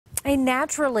A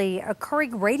naturally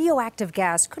occurring radioactive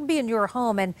gas could be in your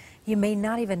home and you may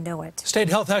not even know it. State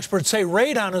health experts say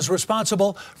radon is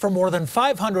responsible for more than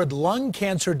 500 lung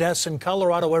cancer deaths in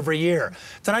Colorado every year.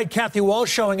 Tonight, Kathy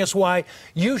Walsh showing us why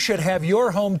you should have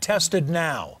your home tested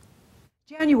now.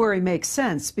 January makes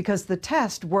sense because the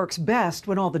test works best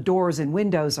when all the doors and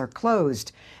windows are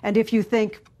closed. And if you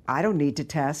think, I don't need to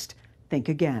test, think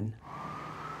again.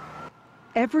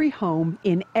 Every home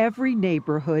in every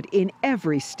neighborhood in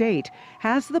every state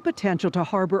has the potential to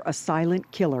harbor a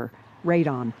silent killer,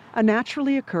 radon, a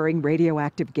naturally occurring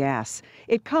radioactive gas.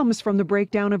 It comes from the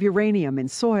breakdown of uranium in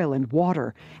soil and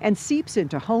water and seeps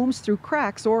into homes through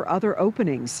cracks or other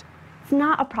openings. It's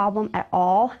not a problem at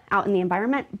all out in the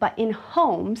environment, but in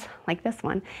homes like this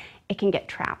one, it can get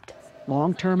trapped.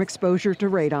 Long-term exposure to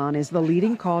radon is the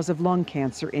leading cause of lung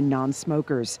cancer in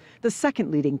non-smokers, the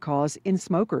second leading cause in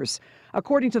smokers.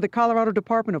 According to the Colorado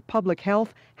Department of Public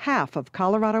Health, half of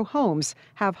Colorado homes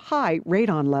have high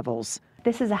radon levels.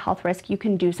 This is a health risk you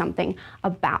can do something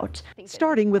about.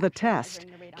 Starting with a test,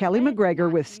 Kelly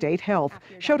McGregor with State Health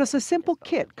showed us a simple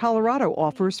kit Colorado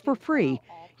offers for free.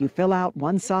 You fill out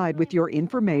one side with your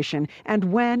information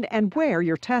and when and where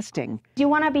you're testing. You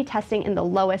want to be testing in the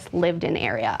lowest lived-in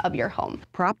area of your home.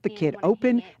 Prop the kit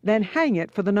open, then hang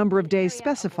it for the number of days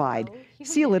specified.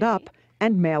 Seal it up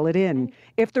and mail it in.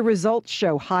 If the results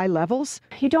show high levels,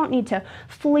 you don't need to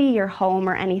flee your home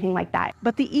or anything like that.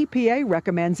 But the EPA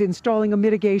recommends installing a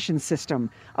mitigation system,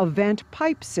 a vent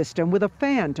pipe system with a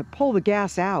fan to pull the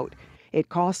gas out. It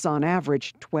costs on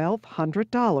average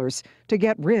 $1,200 to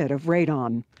get rid of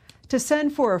radon. To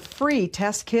send for a free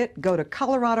test kit, go to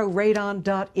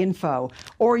coloradoradon.info,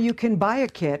 or you can buy a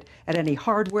kit at any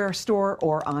hardware store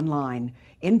or online.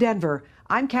 In Denver,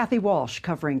 I'm Kathy Walsh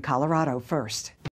covering Colorado First.